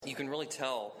can really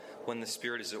tell when the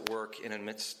Spirit is at work in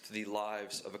amidst the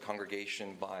lives of a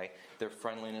congregation by their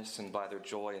friendliness and by their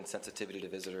joy and sensitivity to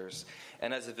visitors.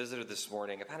 And as a visitor this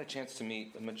morning, I've had a chance to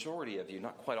meet the majority of you,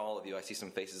 not quite all of you. I see some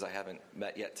faces I haven't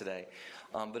met yet today.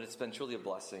 But it's been truly a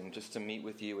blessing just to meet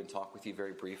with you and talk with you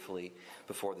very briefly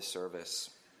before the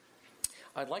service.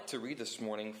 I'd like to read this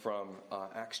morning from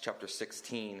Acts chapter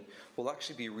 16. We'll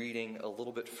actually be reading a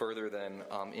little bit further than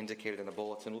indicated in the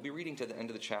bulletin. We'll be reading to the end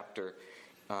of the chapter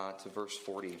to verse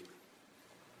 40.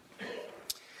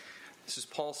 This is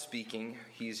Paul speaking.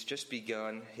 He's just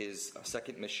begun his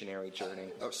second missionary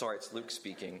journey. It's Luke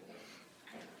speaking.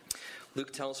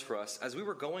 Luke tells for us, "As we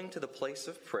were going to the place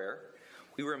of prayer,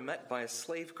 we were met by a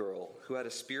slave girl who had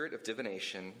a spirit of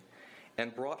divination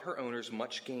and brought her owners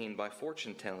much gain by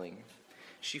fortune-telling.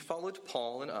 She followed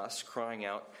Paul and us, crying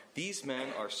out, 'These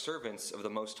men are servants of the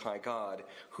Most High God,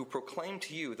 who proclaim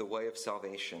to you the way of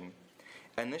salvation.'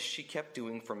 And this she kept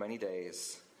doing for many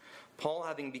days. Paul,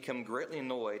 having become greatly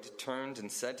annoyed, turned and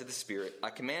said to the Spirit, 'I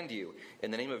command you,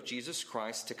 in the name of Jesus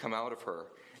Christ, to come out of her.'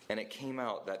 And it came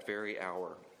out that very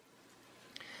hour.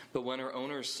 But when her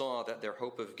owners saw that their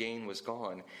hope of gain was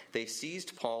gone, they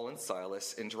seized Paul and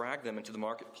Silas and dragged them into the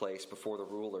marketplace before the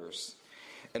rulers.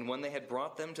 And when they had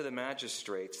brought them to the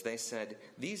magistrates, they said,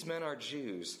 'These men are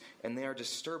Jews, and they are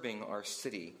disturbing our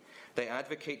city. They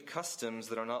advocate customs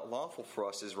that are not lawful for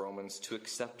us as Romans to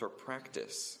accept or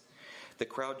practice.' The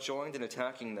crowd joined in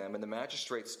attacking them, and the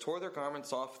magistrates tore their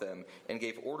garments off them and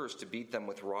gave orders to beat them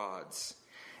with rods.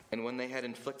 And when they had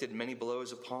inflicted many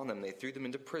blows upon them, they threw them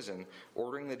into prison,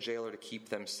 ordering the jailer to keep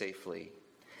them safely.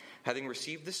 Having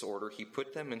received this order, he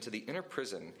put them into the inner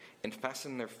prison and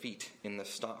fastened their feet in the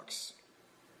stocks.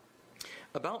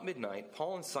 About midnight,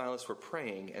 Paul and Silas were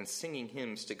praying and singing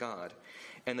hymns to God,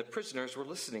 and the prisoners were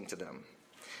listening to them.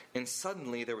 And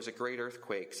suddenly there was a great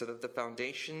earthquake, so that the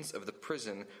foundations of the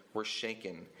prison were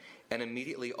shaken. And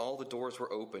immediately all the doors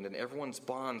were opened, and everyone's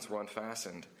bonds were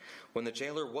unfastened. When the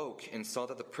jailer woke and saw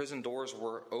that the prison doors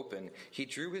were open, he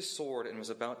drew his sword and was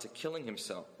about to kill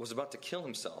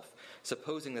himself,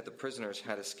 supposing that the prisoners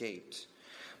had escaped.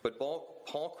 But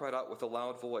Paul cried out with a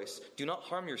loud voice, 'Do not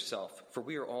harm yourself, for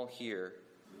we are all here.'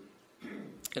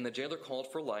 And the jailer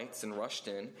called for lights and rushed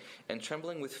in, and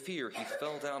trembling with fear, he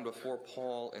fell down before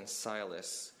Paul and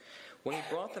Silas. When he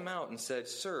brought them out and said,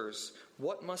 'Sirs,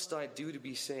 what must I do to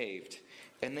be saved?'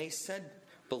 And they said,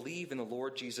 'Believe in the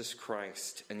Lord Jesus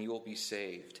Christ, and you will be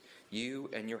saved, you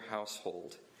and your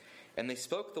household.' And they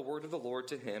spoke the word of the Lord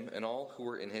to him and all who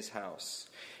were in his house.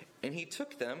 And he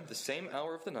took them the same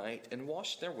hour of the night and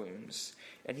washed their wounds,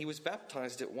 and he was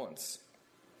baptized at once,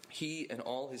 he and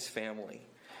all his family.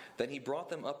 Then he brought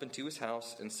them up into his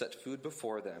house and set food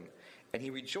before them, and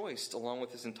he rejoiced along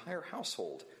with his entire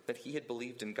household that he had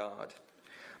believed in God.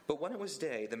 But when it was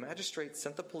day, the magistrates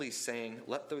sent the police, saying,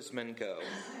 'Let those men go.'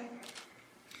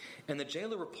 And the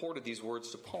jailer reported these words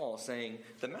to Paul, saying,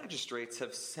 'The magistrates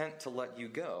have sent to let you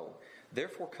go.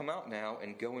 Therefore come out now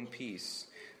and go in peace.'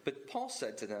 But Paul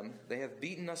said to them, 'They have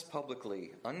beaten us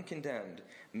publicly, uncondemned,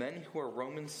 men who are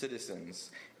Roman citizens,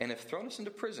 and have thrown us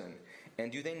into prison.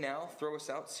 And do they now throw us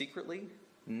out secretly?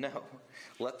 No,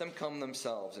 let them come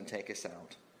themselves and take us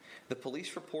out.' The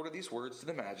police reported these words to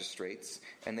the magistrates,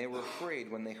 and they were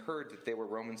afraid when they heard that they were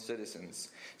Roman citizens.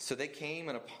 So they came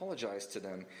and apologized to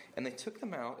them, and they took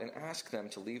them out and asked them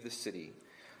to leave the city.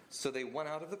 So they went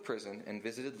out of the prison and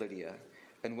visited Lydia,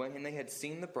 and when they had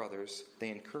seen the brothers, they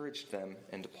encouraged them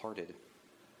and departed."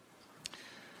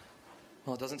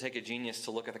 Well, it doesn't take a genius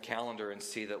to look at the calendar and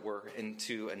see that we're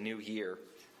into a new year.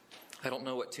 I don't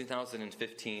know what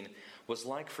 2015 was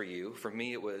like for you. For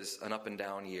me, it was an up and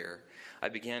down year. I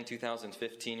began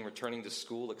 2015 returning to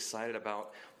school, excited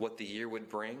about what the year would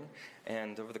bring.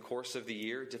 And over the course of the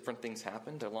year, different things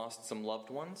happened. I lost some loved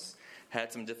ones,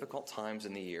 had some difficult times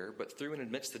in the year. But through and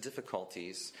amidst the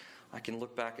difficulties, I can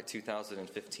look back at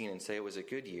 2015 and say it was a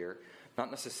good year, not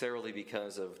necessarily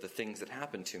because of the things that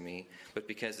happened to me, but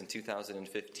because in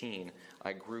 2015,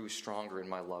 I grew stronger in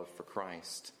my love for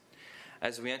Christ.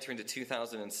 As we enter into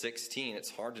 2016, it's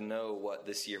hard to know what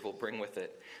this year will bring with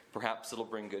it. Perhaps it'll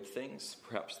bring good things.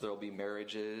 Perhaps there'll be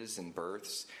marriages and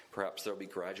births. Perhaps there'll be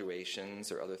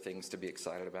graduations or other things to be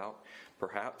excited about.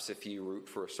 Perhaps if you root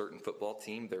for a certain football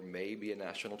team, there may be a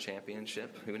national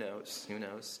championship. Who knows? Who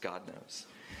knows? God knows.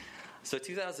 So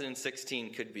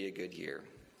 2016 could be a good year.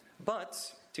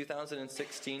 But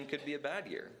 2016 could be a bad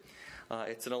year.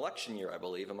 It's an election year, I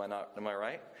believe. Am I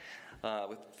right?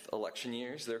 With election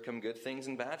years, there come good things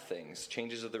and bad things.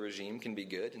 Changes of the regime can be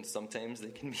good, and sometimes they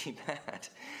can be bad.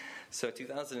 So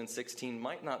 2016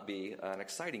 might not be an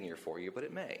exciting year for you, but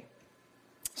it may.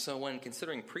 So when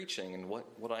considering preaching and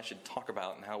what I should talk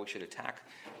about and how we should attack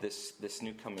this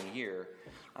new coming year,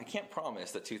 I can't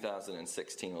promise that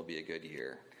 2016 will be a good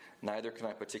year. Neither can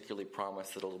I particularly promise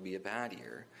that it'll be a bad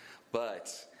year.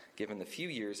 But given the few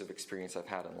years of experience I've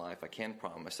had in life, I can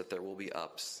promise that there will be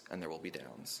ups and there will be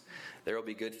downs. There will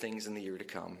be good things in the year to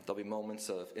come. There'll be moments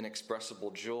of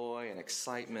inexpressible joy and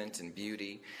excitement and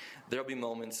beauty. There'll be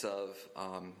moments of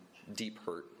deep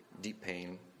hurt, deep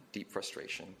pain, deep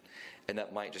frustration. And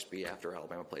that might just be after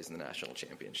Alabama plays in the national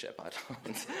championship.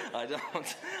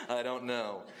 I don't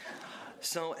know.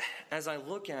 So as I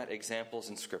look at examples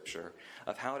in Scripture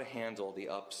of how to handle the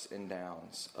ups and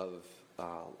downs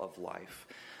of life,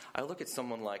 I look at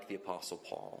someone like the Apostle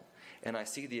Paul, and I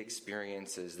see the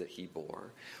experiences that he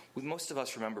bore. Most of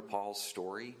us remember Paul's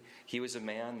story. He was a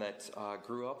man that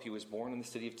grew up. He was born in the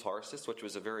city of Tarsus, which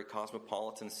was a very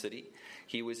cosmopolitan city.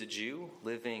 He was a Jew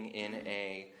living in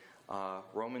a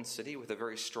Roman city with a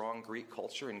very strong Greek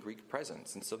culture and Greek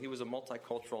presence. And so he was a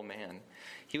multicultural man.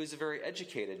 He was a very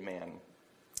educated man.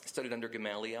 Studied under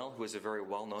Gamaliel, who was a very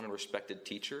well-known and respected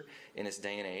teacher in his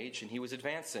day and age, and he was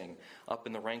advancing up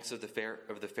in the ranks of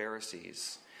the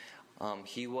Pharisees.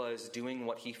 He was doing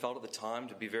what he felt at the time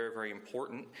to be very, very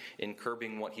important in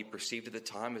curbing what he perceived at the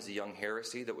time as a young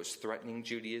heresy that was threatening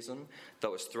Judaism,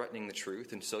 that was threatening the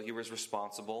truth, and so he was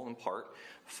responsible in part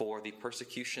for the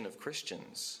persecution of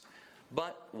Christians.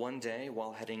 But one day,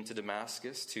 while heading to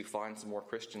Damascus to find some more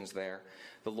Christians there,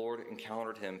 the Lord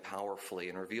encountered him powerfully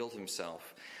and revealed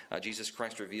himself. Jesus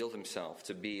Christ revealed himself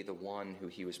to be the one who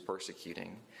he was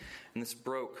persecuting. And this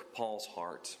broke Paul's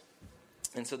heart.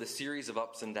 And so the series of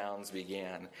ups and downs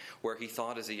began, where he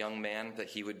thought as a young man that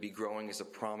he would be growing as a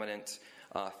prominent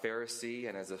Pharisee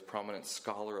and as a prominent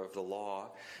scholar of the law.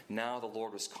 Now the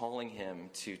Lord was calling him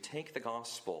to take the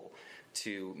gospel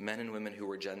to men and women who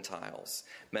were Gentiles,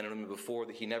 men and women before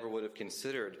that he never would have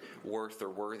considered worth or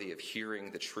worthy of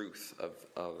hearing the truth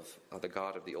of the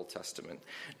God of the Old Testament.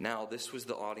 Now this was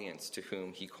the audience to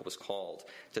whom he was called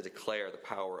to declare the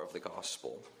power of the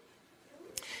gospel.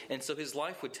 And so his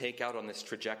life would take out on this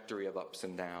trajectory of ups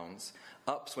and downs.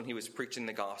 Ups when he was preaching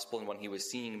the gospel and when he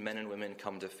was seeing men and women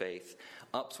come to faith.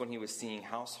 Ups when he was seeing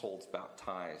households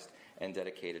baptized and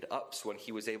dedicated. Ups when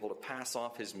he was able to pass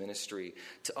off his ministry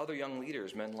to other young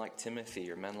leaders, men like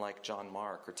Timothy or men like John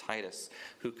Mark or Titus,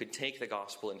 who could take the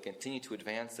gospel and continue to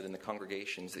advance it in the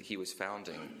congregations that he was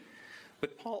founding.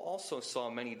 But Paul also saw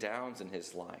many downs in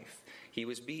his life. He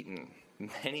was beaten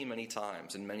many, many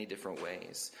times in many different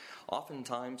ways.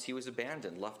 Oftentimes he was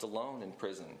abandoned, left alone in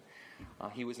prison.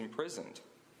 He was imprisoned.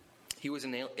 He was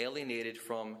alienated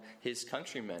from his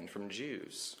countrymen, from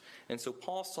Jews. And so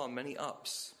Paul saw many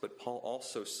ups, but Paul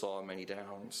also saw many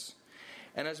downs.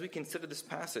 And as we consider this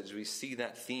passage, we see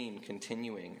that theme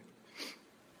continuing.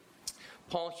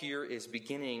 Paul here is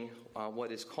beginning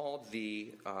what is called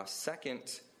the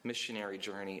second missionary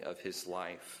journey of his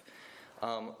life.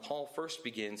 Paul first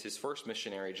begins his first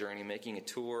missionary journey making a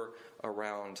tour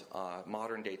around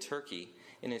modern-day Turkey.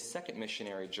 In his second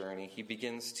missionary journey, he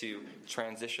begins to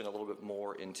transition a little bit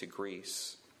more into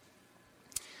Greece.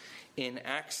 In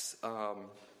Acts,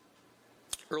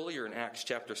 earlier in Acts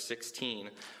chapter 16,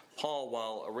 Paul,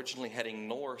 while originally heading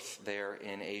north there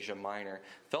in Asia Minor,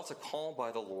 felt a call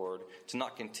by the Lord to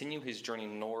not continue his journey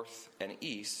north and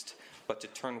east, but to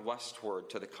turn westward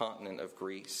to the continent of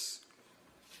Greece.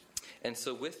 And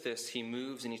so with this, he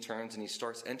moves and he turns and he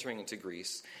starts entering into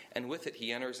Greece. And with it,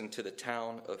 he enters into the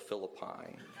town of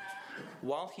Philippi.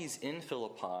 While he's in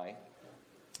Philippi,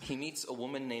 he meets a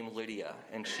woman named Lydia.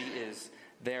 And she is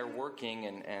there working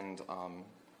and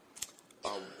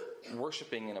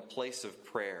worshiping in a place of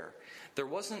prayer. There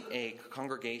wasn't a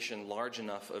congregation large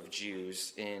enough of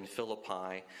Jews in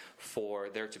Philippi for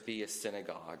there to be a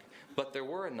synagogue. But there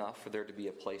were enough for there to be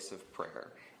a place of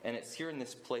prayer. And it's here in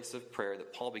this place of prayer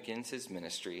that Paul begins his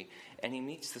ministry, and he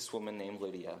meets this woman named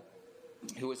Lydia,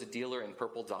 who was a dealer in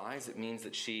purple dyes. It means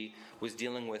that she was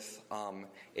dealing with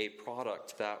a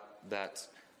product that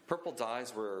purple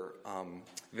dyes were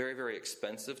very, very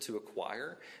expensive to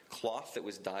acquire. Cloth that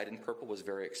was dyed in purple was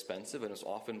very expensive and was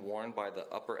often worn by the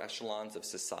upper echelons of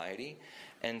society.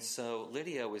 And so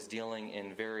Lydia was dealing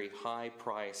in very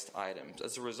high-priced items.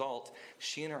 As a result,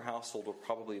 she and her household were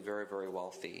probably very, very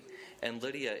wealthy. And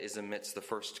Lydia is amidst the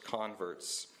first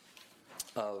converts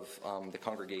of the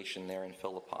congregation there in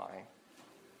Philippi.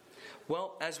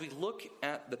 Well, as we look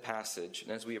at the passage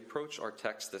and as we approach our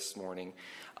text this morning,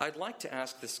 I'd like to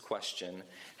ask this question: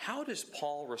 how does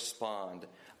Paul respond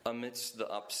amidst the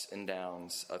ups and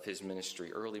downs of his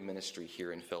ministry, early ministry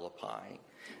here in Philippi?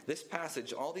 This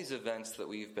passage, all these events that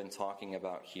we've been talking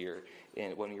about here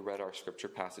when we read our scripture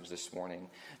passage this morning,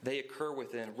 they occur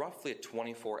within roughly a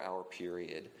 24-hour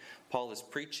period. Paul is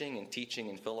preaching and teaching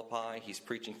in Philippi. He's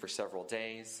preaching for several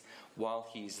days. While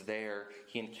he's there,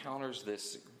 he encounters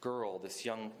this girl, this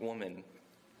young woman,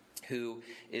 who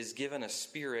is given a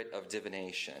spirit of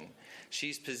divination.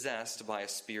 She's possessed by a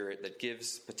spirit that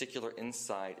gives particular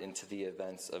insight into the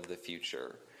events of the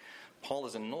future. Paul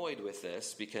is annoyed with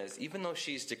this because even though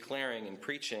she's declaring and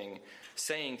preaching,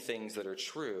 saying things that are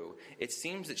true, it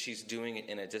seems that she's doing it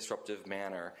in a disruptive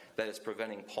manner that is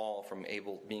preventing Paul from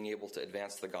being able to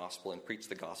advance the gospel and preach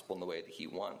the gospel in the way that he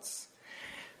wants.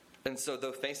 And so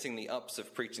though facing the ups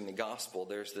of preaching the gospel,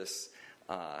 there's this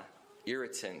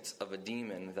irritant of a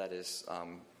demon that is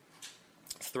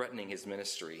threatening his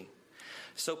ministry.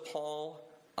 So Paul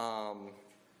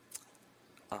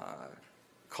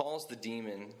calls the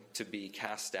demon to be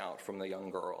cast out from the young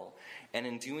girl. And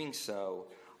in doing so,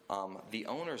 the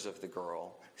owners of the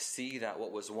girl see that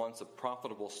what was once a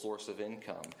profitable source of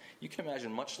income, you can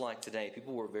imagine much like today,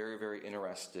 people were very, very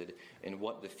interested in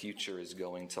what the future is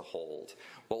going to hold,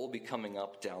 what will be coming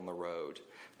up down the road.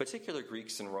 Particular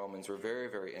Greeks and Romans were very,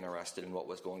 very interested in what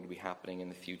was going to be happening in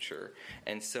the future.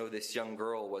 And so this young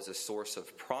girl was a source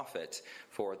of profit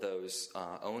for those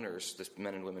owners, the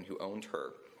men and women who owned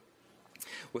her.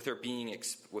 With her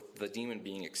with the demon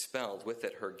being expelled, with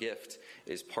it her gift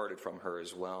is parted from her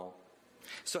as well.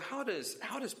 So how does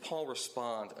Paul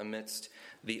respond amidst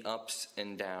the ups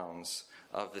and downs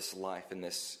of this life in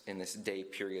this day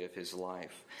period of his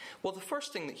life? Well, the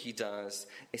first thing that he does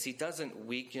is he doesn't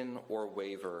weaken or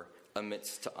waver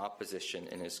amidst opposition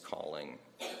in his calling.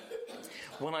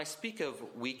 When I speak of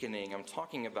weakening, I'm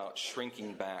talking about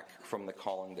shrinking back from the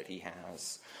calling that he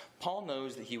has. Paul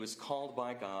knows that he was called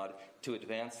by God to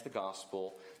advance the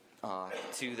gospel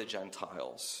to the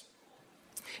Gentiles.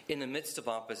 In the midst of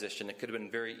opposition, it could have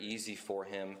been very easy for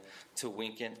him to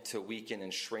weaken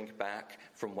and shrink back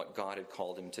from what God had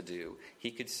called him to do.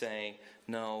 He could say,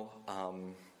 no,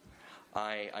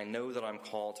 I know that I'm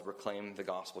called to proclaim the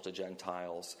gospel to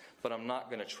Gentiles, but I'm not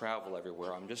going to travel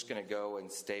everywhere. I'm just going to go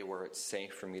and stay where it's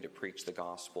safe for me to preach the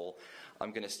gospel.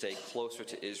 I'm going to stay closer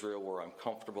to Israel where I'm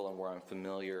comfortable and where I'm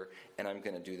familiar, and I'm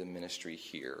going to do the ministry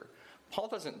here. Paul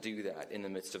doesn't do that in the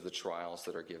midst of the trials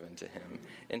that are given to him.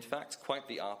 In fact, quite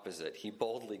the opposite. He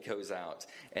boldly goes out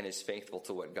and is faithful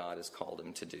to what God has called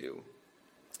him to do.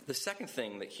 The second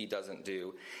thing that he doesn't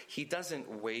do, he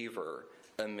doesn't waver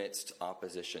amidst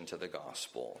opposition to the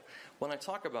gospel. When I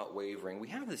talk about wavering, we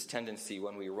have this tendency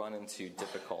when we run into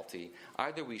difficulty.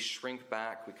 Either we shrink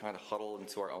back, we kind of huddle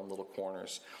into our own little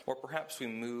corners, or perhaps we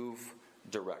move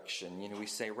direction. We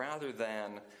say, rather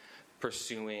than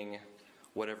pursuing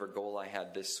whatever goal I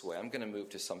had this way, I'm going to move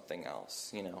to something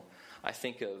else. I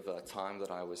think of a time that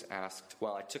I was asked,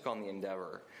 I took on the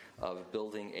endeavor of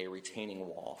building a retaining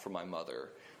wall for my mother.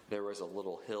 There was a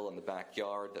little hill in the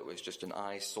backyard that was just an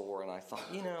eyesore, and I thought,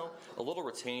 a little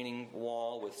retaining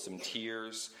wall with some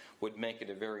tiers would make it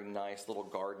a very nice little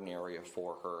garden area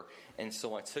for her. And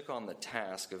so I took on the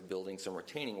task of building some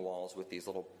retaining walls with these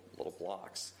little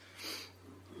blocks.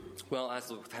 Well,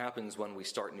 as happens when we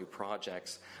start new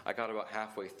projects, I got about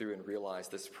halfway through and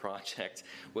realized this project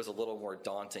was a little more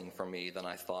daunting for me than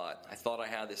I thought. I thought I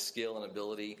had the skill and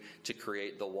ability to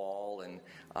create the wall, and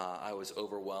I was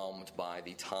overwhelmed by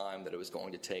the time that it was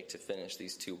going to take to finish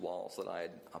these two walls that I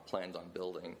had planned on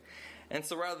building. And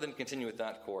so rather than continue with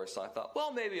that course, I thought,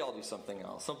 maybe I'll do something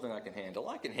else, something I can handle.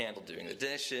 I can handle doing the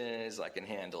dishes, I can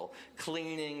handle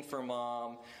cleaning for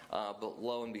Mom, but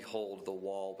lo and behold, the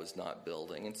wall was not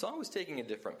building. And so I was taking a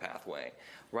different pathway.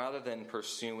 Rather than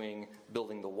pursuing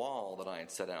building the wall that I had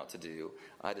set out to do,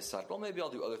 I decided, maybe I'll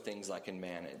do other things I can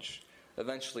manage.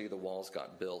 Eventually, the walls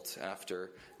got built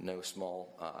after no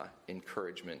small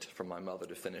encouragement from my mother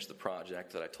to finish the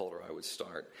project that I told her I would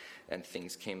start, and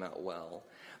things came out well.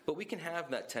 But we can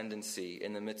have that tendency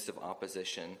in the midst of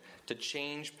opposition to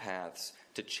change paths,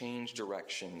 to change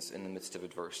directions in the midst of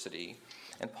adversity.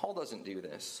 And Paul doesn't do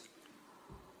this.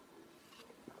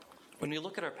 When we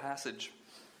look at our passage,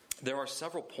 there are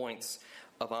several points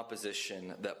of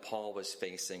opposition that Paul was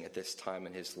facing at this time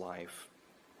in his life.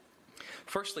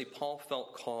 Firstly, Paul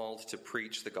felt called to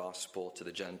preach the gospel to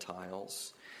the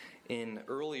Gentiles.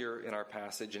 Earlier in our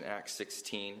passage in Acts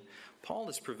 16, Paul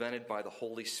is prevented by the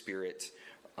Holy Spirit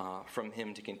from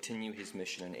him to continue his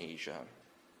mission in Asia.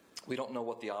 We don't know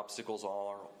what the obstacles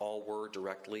all were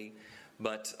directly,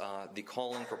 but the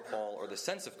calling for Paul, or the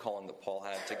sense of calling that Paul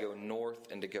had to go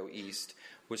north and to go east,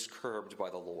 was curbed by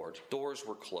the Lord. Doors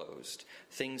were closed.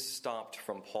 Things stopped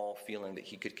from Paul feeling that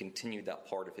he could continue that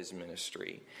part of his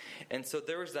ministry. And so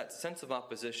there was that sense of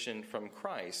opposition from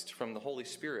Christ, from the Holy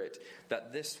Spirit,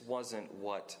 that this wasn't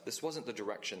the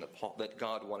direction that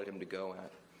God wanted him to go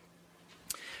at.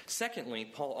 Secondly,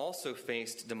 Paul also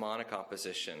faced demonic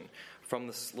opposition from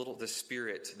the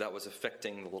spirit that was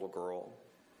affecting the little girl.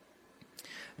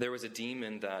 There was a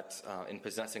demon that, in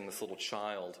possessing this little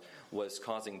child, was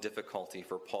causing difficulty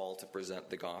for Paul to present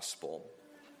the gospel.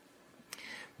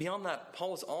 Beyond that,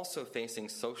 Paul was also facing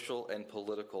social and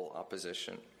political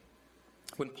opposition.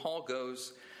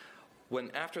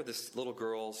 After this little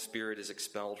girl's spirit is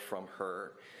expelled from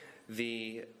her,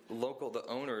 the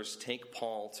owners take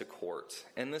Paul to court.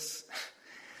 And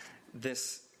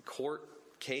this court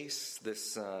case,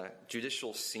 this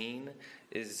judicial scene,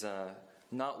 is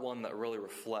not one that really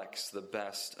reflects the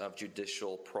best of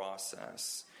judicial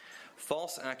process.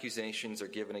 False accusations are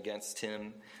given against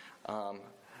him.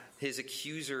 His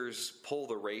accusers pull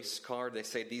the race card. They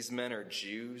say these men are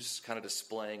Jews, kind of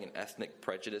displaying an ethnic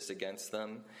prejudice against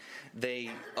them.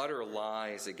 They utter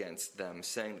lies against them,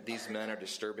 saying that these men are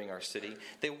disturbing our city.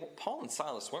 Paul and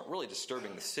Silas weren't really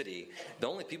disturbing the city. The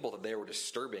only people that they were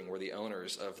disturbing were the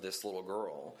owners of this little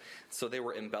girl. So they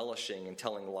were embellishing and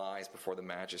telling lies before the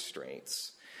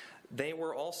magistrates.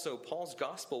 Paul's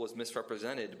gospel was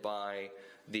misrepresented by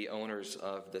the owners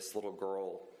of this little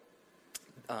girl.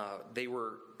 They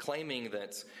were claiming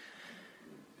that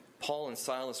Paul and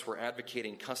Silas were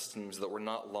advocating customs that were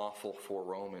not lawful for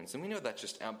Romans. And we know that's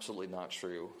just absolutely not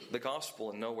true. The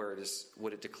gospel, in nowhere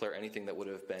would it declare anything that would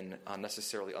have been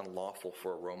necessarily unlawful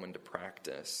for a Roman to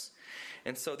practice.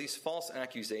 And so these false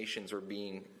accusations were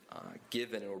being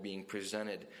given and were being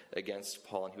presented against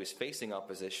Paul, and he was facing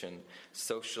opposition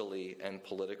socially and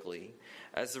politically.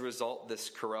 As a result, this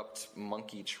corrupt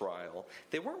monkey trial,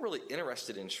 they weren't really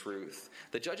interested in truth.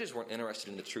 The judges weren't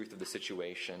interested in the truth of the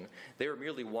situation. They were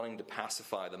merely wanting to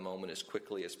pacify the moment as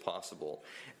quickly as possible.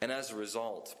 And as a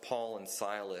result, Paul and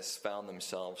Silas found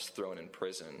themselves thrown in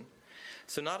prison.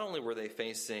 So not only were they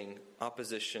facing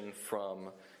opposition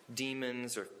from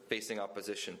demons or facing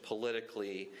opposition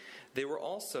politically, they were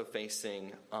also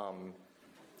facing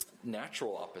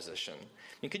natural opposition. I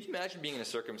mean, could you imagine being in a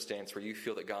circumstance where you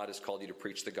feel that God has called you to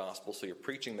preach the gospel, so you're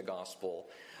preaching the gospel.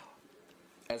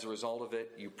 As a result of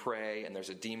it, you pray, and there's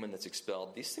a demon that's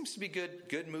expelled. These seems to be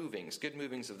good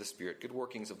movings of the Spirit, good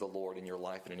workings of the Lord in your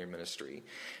life and in your ministry.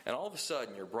 And all of a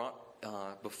sudden, you're brought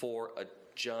before a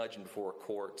judge and before a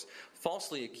court,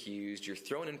 falsely accused, you're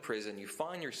thrown in prison, you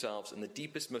find yourselves in the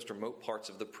deepest, most remote parts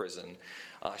of the prison,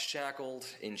 shackled,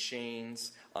 in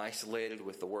chains, isolated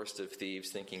with the worst of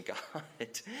thieves, thinking, God,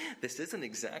 this isn't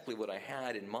exactly what I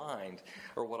had in mind,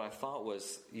 or what I thought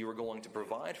was you were going to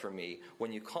provide for me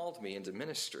when you called me into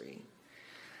ministry.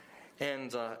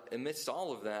 And amidst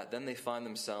all of that, then they find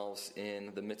themselves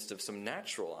in the midst of some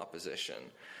natural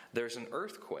opposition. There's an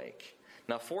earthquake.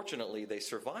 Now, fortunately, they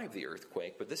survived the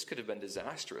earthquake, but this could have been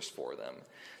disastrous for them.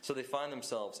 So they find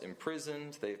themselves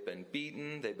imprisoned, they've been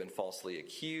beaten, they've been falsely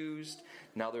accused.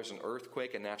 Now there's an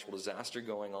earthquake, a natural disaster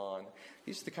going on.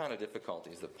 These are the kind of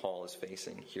difficulties that Paul is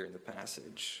facing here in the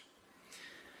passage.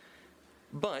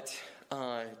 But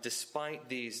despite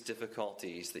these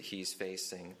difficulties that he's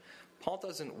facing, Paul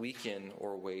doesn't weaken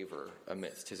or waver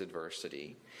amidst his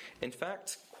adversity. In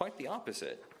fact, quite the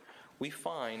opposite. We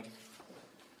find...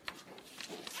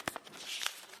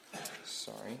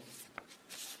 Sorry.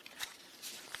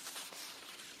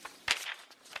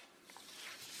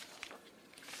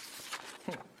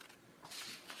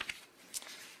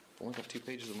 Only got 2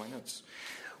 pages of my notes.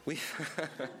 We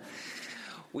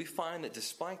find that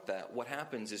despite that, what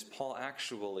happens is Paul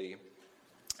actually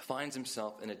finds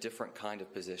himself in a different kind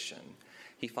of position.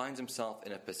 He finds himself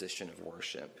in a position of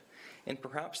worship. And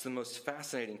perhaps the most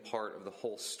fascinating part of the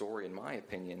whole story, in my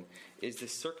opinion, is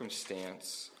this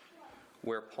circumstance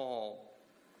where Paul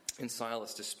and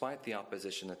Silas, despite the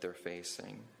opposition that they're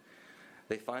facing,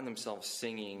 they find themselves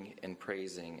singing and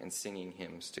praising and singing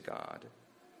hymns to God.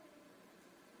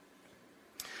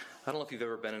 I don't know if you've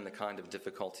ever been in the kind of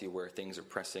difficulty where things are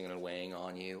pressing and weighing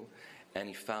on you, and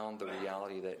you found the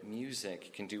reality that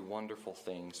music can do wonderful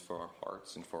things for our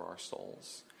hearts and for our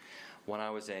souls. When I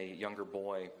was a younger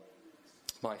boy,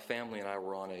 my family and I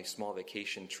were on a small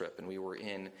vacation trip, and we were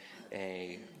in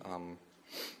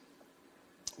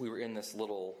this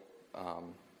little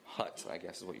hut, I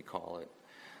guess is what you call it.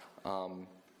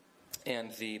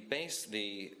 And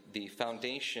the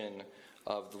foundation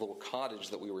of the little cottage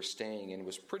that we were staying in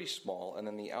was pretty small, and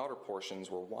then the outer portions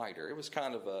were wider. It was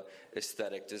kind of a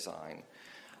aesthetic design.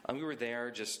 And we were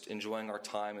there just enjoying our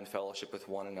time and fellowship with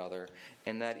one another.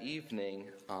 And that evening,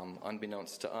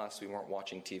 unbeknownst to us, we weren't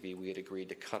watching TV. We had agreed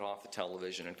to cut off the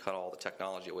television and cut all the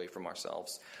technology away from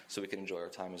ourselves so we could enjoy our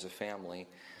time as a family,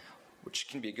 which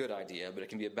can be a good idea, but it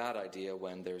can be a bad idea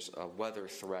when there's a weather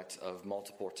threat of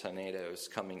multiple tornadoes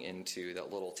coming into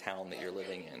that little town that you're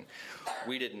living in.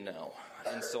 We didn't know.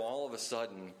 And so all of a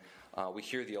sudden, we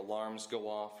hear the alarms go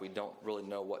off. We don't really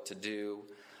know what to do.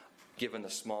 Given the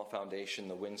small foundation,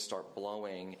 the winds start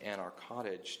blowing, and our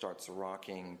cottage starts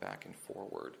rocking back and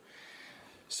forward.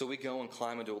 So we go and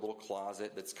climb into a little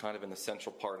closet that's kind of in the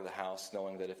central part of the house,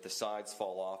 knowing that if the sides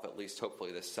fall off, at least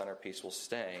hopefully the centerpiece will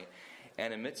stay.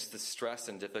 And amidst the stress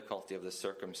and difficulty of the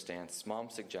circumstance, Mom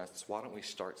suggests, why don't we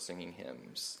start singing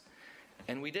hymns?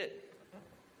 And we did.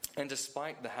 And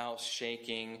despite the house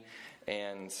shaking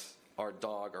and our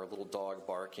little dog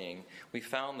barking, we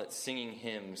found that singing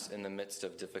hymns in the midst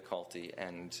of difficulty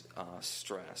and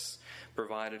stress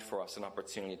provided for us an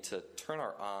opportunity to turn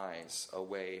our eyes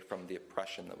away from the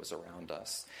oppression that was around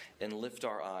us and lift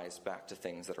our eyes back to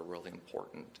things that are really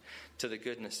important, to the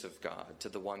goodness of God, to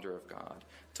the wonder of God,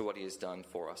 to what He has done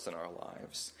for us in our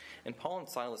lives. And Paul and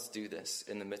Silas do this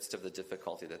in the midst of the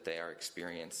difficulty that they are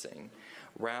experiencing.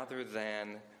 Rather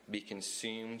than be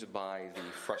consumed by the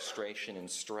frustration and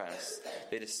stress,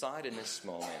 they decide in this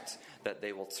moment that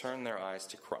they will turn their eyes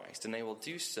to Christ, and they will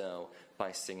do so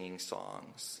by singing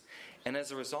songs. And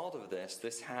as a result of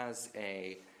this has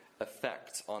an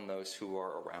effect on those who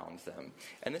are around them.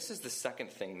 And this is the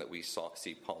second thing that we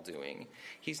see Paul doing.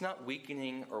 He's not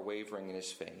weakening or wavering in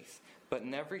his faith, but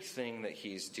in everything that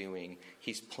he's doing,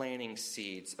 he's planting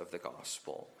seeds of the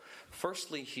gospel.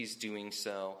 Firstly, he's doing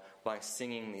so by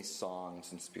singing these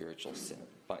songs and spiritual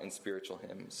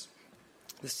hymns.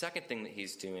 The second thing that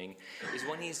he's doing is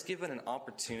when he's given an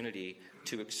opportunity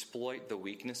to exploit the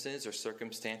weaknesses or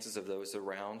circumstances of those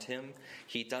around him,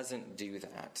 he doesn't do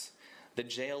that. The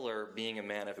jailer, being a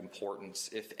man of importance,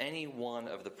 if any one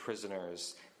of the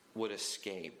prisoners would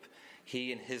escape,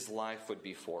 he and his life would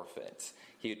be forfeit.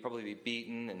 He would probably be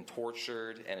beaten and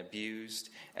tortured and abused,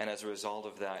 and as a result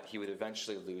of that, he would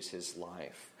eventually lose his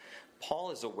life.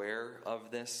 Paul is aware of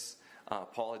this.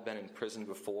 Paul had been in prison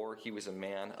before. He was a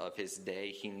man of his day.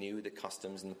 He knew the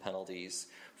customs and the penalties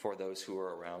for those who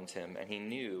were around him. And he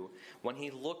knew when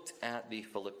he looked at the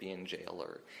Philippian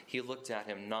jailer, he looked at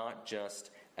him not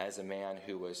just as a man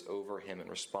who was over him and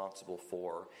responsible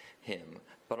for him,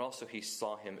 but also he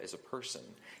saw him as a person.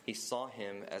 He saw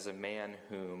him as a man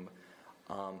whom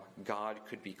God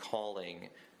could be calling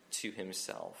to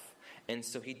himself. And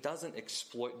so he doesn't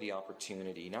exploit the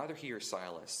opportunity, neither he or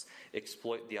Silas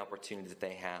exploit the opportunity that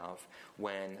they have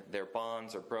when their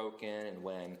bonds are broken and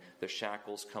when the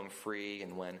shackles come free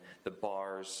and when the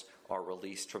bars are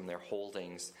released from their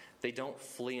holdings. They don't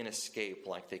flee and escape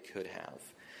like they could have.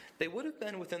 They would have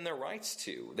been within their rights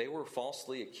to. They were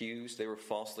falsely accused. They were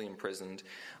falsely imprisoned.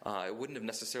 It wouldn't have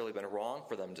necessarily been wrong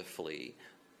for them to flee.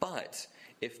 But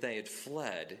if they had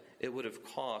fled, it would have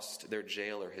cost their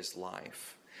jailer his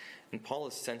life. And Paul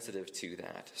is sensitive to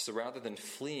that. So rather than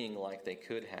fleeing like they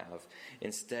could have,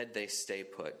 instead they stay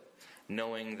put,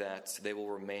 knowing that they will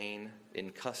remain in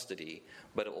custody,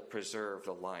 but it will preserve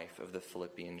the life of the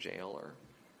Philippian jailer.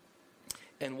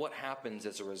 And what happens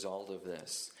as a result of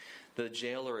this? The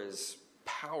jailer is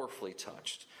powerfully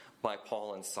touched by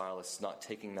Paul and Silas not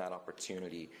taking that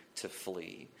opportunity to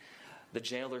flee. The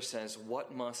jailer says,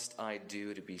 "What must I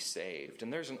do to be saved?"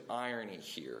 And there's an irony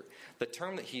here. The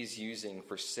term that he's using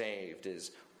for saved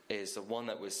is the one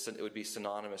that it would be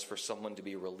synonymous for someone to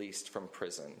be released from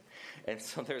prison. And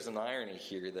so there's an irony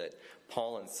here that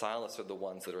Paul and Silas are the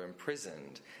ones that are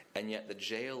imprisoned, and yet the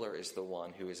jailer is the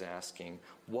one who is asking,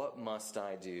 "What must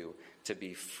I do to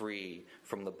be free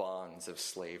from the bonds of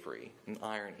slavery?" An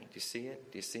irony. Do you see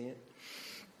it? Do you see it?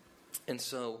 And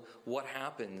so what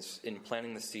happens in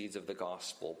planting the seeds of the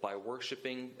gospel? By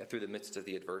worshiping through the midst of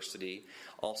the adversity,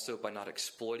 also by not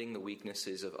exploiting the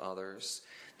weaknesses of others,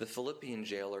 the Philippian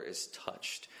jailer is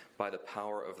touched by the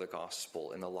power of the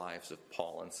gospel in the lives of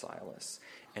Paul and Silas.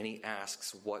 And he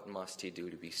asks, what must he do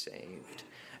to be saved?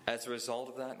 As a result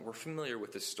of that, we're familiar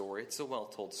with the story. It's a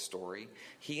well-told story.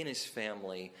 He and his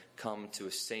family come to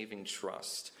a saving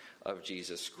trust of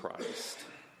Jesus Christ.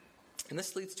 And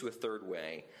this leads to a third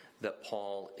way that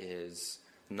Paul is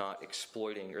not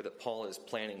exploiting, or that Paul is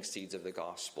planting seeds of the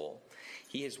gospel.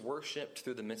 He has worshipped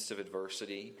through the midst of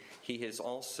adversity. He has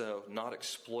also not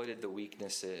exploited the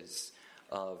weaknesses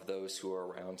of those who are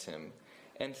around him.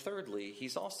 And thirdly, he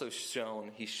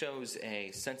shows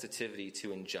a sensitivity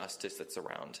to injustice that's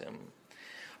around him.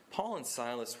 Paul and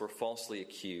Silas were falsely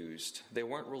accused. They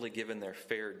weren't really given their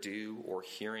fair due or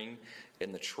hearing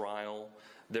in the trial.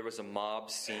 There was a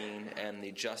mob scene, and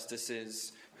the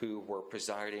justices who were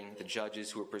presiding, the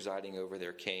judges who were presiding over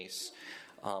their case,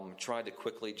 tried to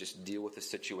quickly just deal with the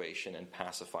situation and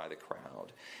pacify the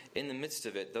crowd. In the midst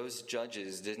of it, those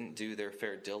judges didn't do their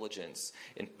fair diligence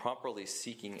in properly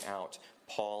seeking out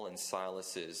Paul and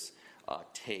Silas's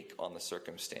take on the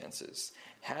circumstances.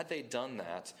 Had they done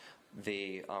that,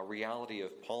 the reality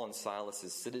of Paul and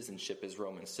Silas's citizenship as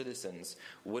Roman citizens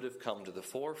would have come to the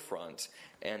forefront,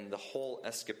 and the whole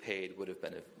escapade would have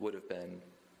been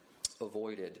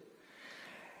avoided.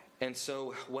 And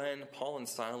so when Paul and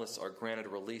Silas are granted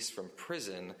release from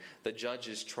prison, the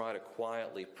judges try to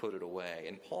quietly put it away.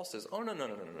 And Paul says, "Oh, no.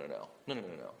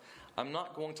 I'm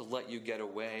not going to let you get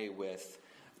away with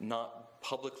not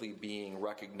publicly being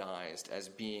recognized as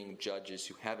being judges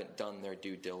who haven't done their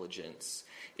due diligence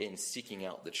in seeking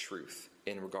out the truth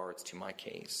in regards to my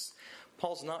case."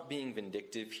 Paul's not being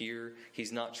vindictive here.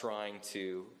 He's not trying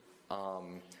to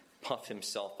puff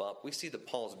himself up. We see that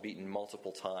Paul's beaten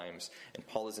multiple times, and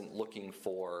Paul isn't looking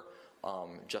for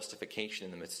justification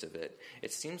in the midst of it.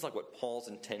 It seems like what Paul's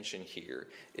intention here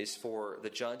is for the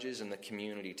judges and the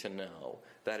community to know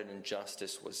that an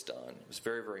injustice was done. It was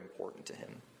very, very important to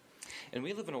him. And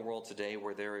we live in a world today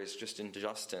where there is just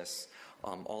injustice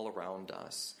all around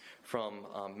us, from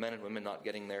men and women not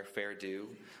getting their fair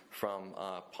due, from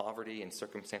poverty and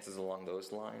circumstances along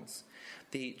those lines.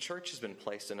 The church has been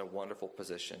placed in a wonderful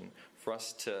position for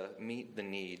us to meet the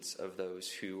needs of those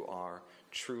who are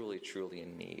truly, truly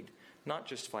in need, not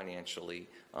just financially,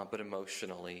 but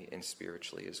emotionally and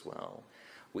spiritually as well.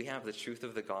 We have the truth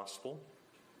of the gospel,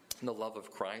 the love of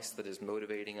Christ that is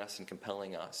motivating us and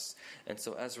compelling us. And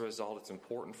so as a result, it's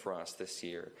important for us this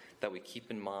year that we keep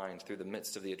in mind through the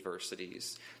midst of the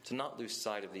adversities to not lose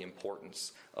sight of the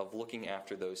importance of looking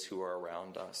after those who are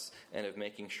around us and of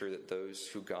making sure that those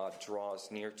who God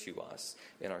draws near to us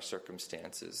in our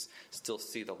circumstances still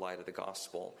see the light of the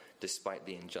gospel despite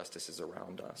the injustices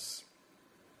around us.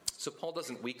 So Paul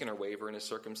doesn't weaken or waver in his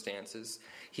circumstances.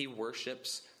 He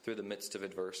worships through the midst of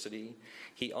adversity.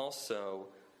 He also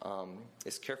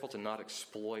is careful to not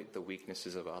exploit the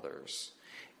weaknesses of others.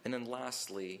 And then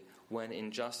lastly, when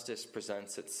injustice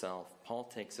presents itself, Paul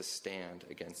takes a stand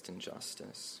against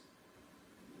injustice.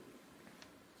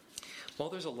 Well,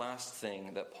 there's a last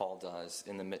thing that Paul does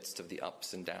in the midst of the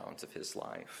ups and downs of his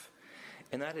life,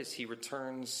 and that is he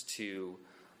returns to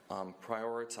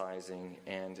prioritizing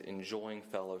and enjoying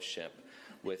fellowship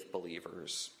with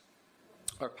believers.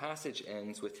 Our passage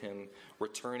ends with him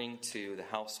returning to the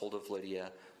household of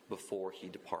Lydia before he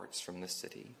departs from the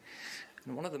city.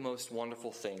 And one of the most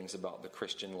wonderful things about the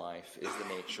Christian life is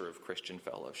the nature of Christian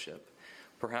fellowship.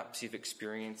 Perhaps you've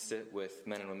experienced it with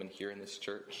men and women here in this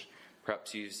church.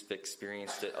 Perhaps you've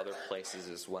experienced it other places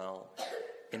as well.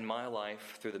 In my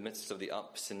life, through the midst of the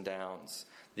ups and downs,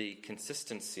 the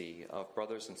consistency of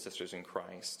brothers and sisters in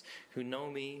Christ who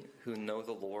know me, who know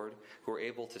the Lord, who are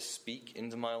able to speak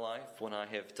into my life when I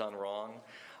have done wrong,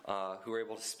 who are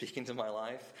able to speak into my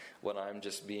life when I'm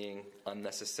just being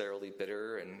unnecessarily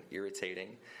bitter and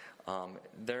irritating.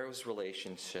 Those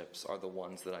relationships are the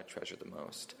ones that I treasure the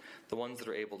most, the ones that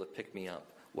are able to pick me up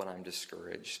when I'm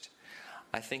discouraged.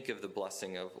 I think of the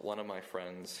blessing of one of my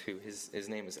friends who his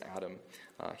name is Adam.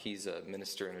 He's a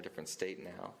minister in a different state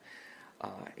now.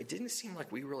 It didn't seem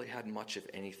like we really had much of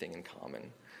anything in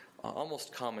common.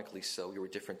 Almost comically so. We were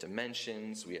different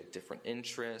dimensions, we had different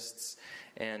interests,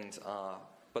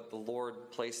 but the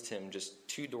Lord placed him just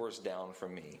 2 doors down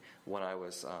from me when I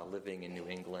was living in New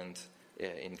England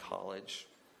in college,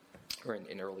 or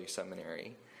in early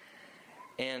seminary.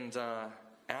 And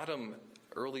Adam,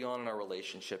 early on in our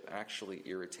relationship, actually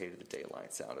irritated the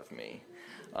daylights out of me.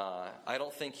 I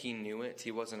don't think he knew it.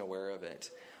 He wasn't aware of it.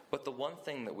 But the one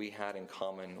thing that we had in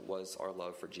common was our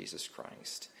love for Jesus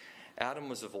Christ. Adam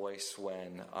was a voice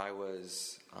when I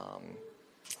was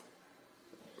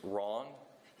wrong.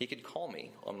 He could call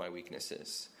me on my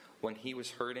weaknesses. When he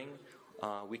was hurting,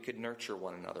 we could nurture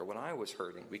one another. When I was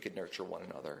hurting, we could nurture one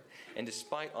another. And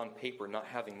despite on paper not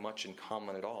having much in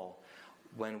common at all,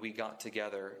 when we got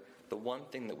together, the one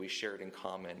thing that we shared in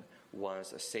common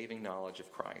was a saving knowledge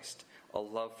of Christ, a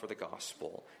love for the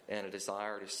gospel, and a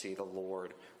desire to see the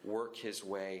Lord work his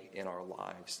way in our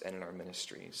lives and in our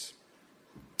ministries.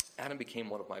 Adam became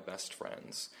one of my best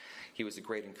friends. He was a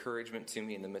great encouragement to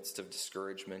me in the midst of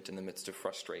discouragement, in the midst of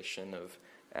frustration of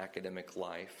academic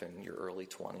life in your early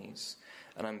 20s.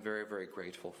 And I'm very, very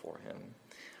grateful for him.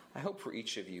 I hope for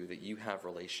each of you that you have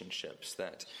relationships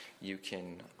that you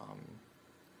can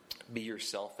be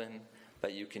yourself in,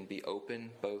 that you can be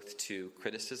open both to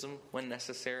criticism when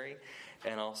necessary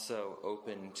and also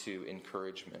open to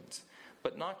encouragement.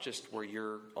 But not just where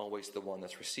you're always the one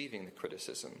that's receiving the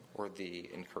criticism or the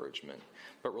encouragement,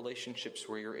 but relationships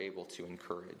where you're able to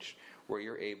encourage, where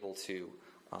you're able to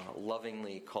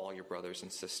lovingly call your brothers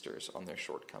and sisters on their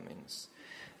shortcomings.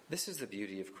 This is the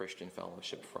beauty of Christian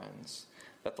fellowship, friends,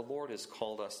 that the Lord has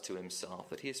called us to himself,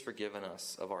 that he has forgiven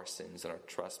us of our sins and our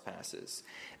trespasses,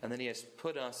 and that he has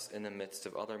put us in the midst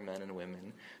of other men and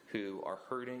women who are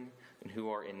hurting and who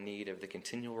are in need of the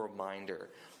continual reminder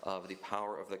of the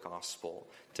power of the gospel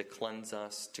to cleanse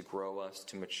us, to grow us,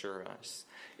 to mature us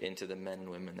into the men and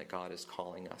women that God is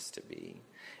calling us to be.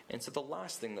 And so the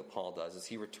last thing that Paul does is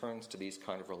he returns to these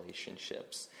kind of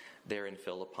relationships there in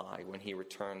Philippi when he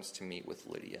returns to meet with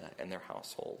Lydia and their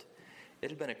household. It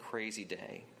had been a crazy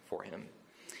day for him.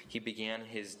 He began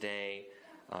his day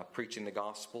preaching the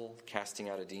gospel, casting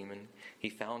out a demon. He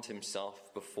found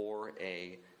himself before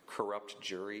a corrupt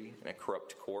jury and a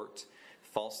corrupt court,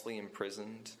 falsely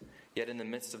imprisoned. Yet in the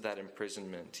midst of that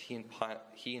imprisonment,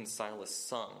 he and Silas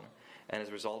sung, and as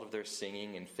a result of their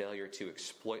singing and failure to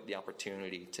exploit the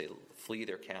opportunity to flee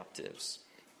their captives,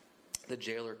 the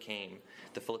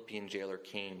Philippian jailer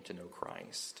came to know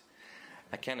Christ.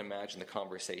 I can't imagine the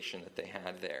conversation that they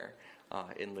had there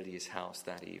in Lydia's house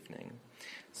that evening.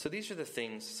 So these are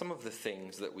some of the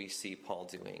things that we see Paul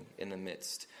doing in the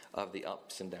midst of the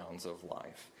ups and downs of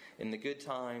life. In the good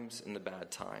times and the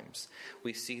bad times,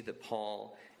 we see that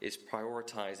Paul is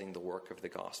prioritizing the work of the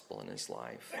gospel in his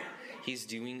life. He's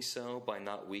doing so by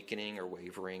not weakening or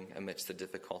wavering amidst the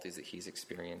difficulties that he's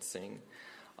experiencing.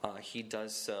 He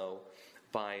does so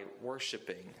by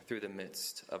worshiping through the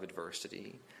midst of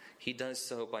adversity. He does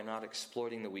so by not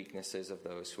exploiting the weaknesses of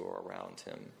those who are around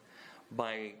him,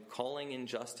 by calling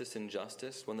injustice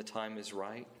injustice when the time is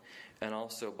right, and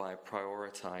also by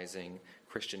prioritizing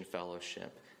Christian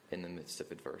fellowship in the midst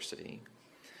of adversity.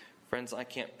 Friends, I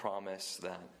can't promise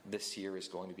that this year is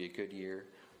going to be a good year.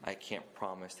 I can't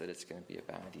promise that it's going to be a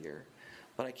bad year.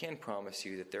 But I can promise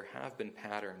you that there have been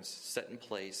patterns set in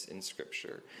place in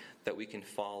Scripture that we can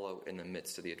follow in the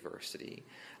midst of the adversity,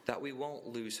 that we won't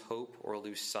lose hope or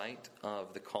lose sight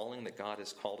of the calling that God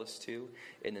has called us to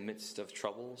in the midst of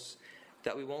troubles,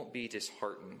 that we won't be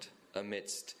disheartened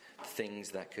amidst things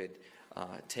that could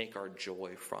take our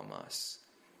joy from us,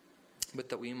 but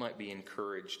that we might be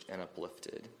encouraged and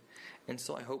uplifted. And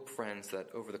so I hope, friends, that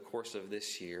over the course of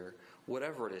this year,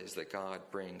 whatever it is that God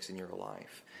brings in your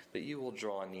life, that you will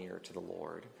draw near to the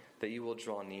Lord, that you will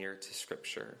draw near to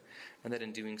Scripture, and that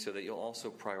in doing so that you'll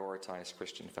also prioritize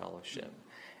Christian fellowship.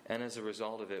 And as a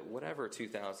result of it, whatever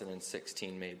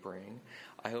 2016 may bring,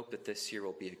 I hope that this year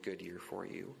will be a good year for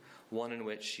you, one in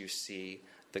which you see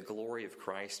the glory of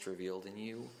Christ revealed in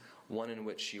you, one in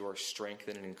which you are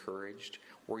strengthened and encouraged,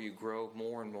 where you grow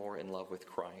more and more in love with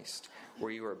Christ,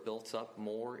 where you are built up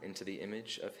more into the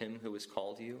image of him who has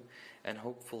called you, and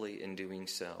hopefully in doing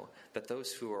so, that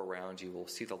those who are around you will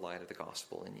see the light of the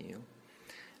gospel in you.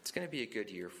 It's going to be a good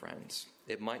year, friends.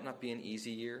 It might not be an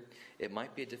easy year. It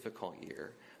might be a difficult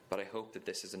year, but I hope that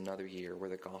this is another year where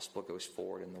the gospel goes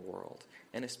forward in the world,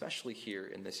 and especially here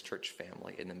in this church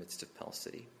family in the midst of Pell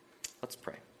City. Let's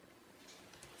pray.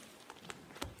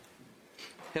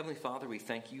 Heavenly Father, we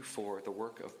thank you for the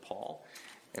work of Paul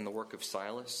and the work of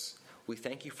Silas. We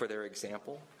thank you for their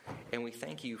example, and we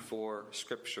thank you for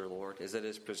Scripture, Lord, as it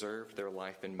has preserved their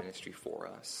life and ministry for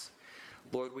us.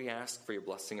 Lord, we ask for your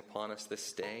blessing upon us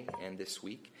this day and this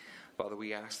week. Father,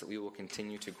 we ask that we will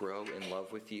continue to grow in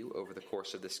love with you over the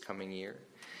course of this coming year.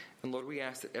 And Lord, we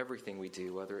ask that everything we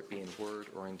do, whether it be in word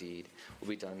or in deed, will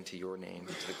be done to your name,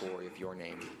 to the glory of your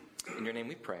name. In your name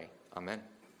we pray. Amen.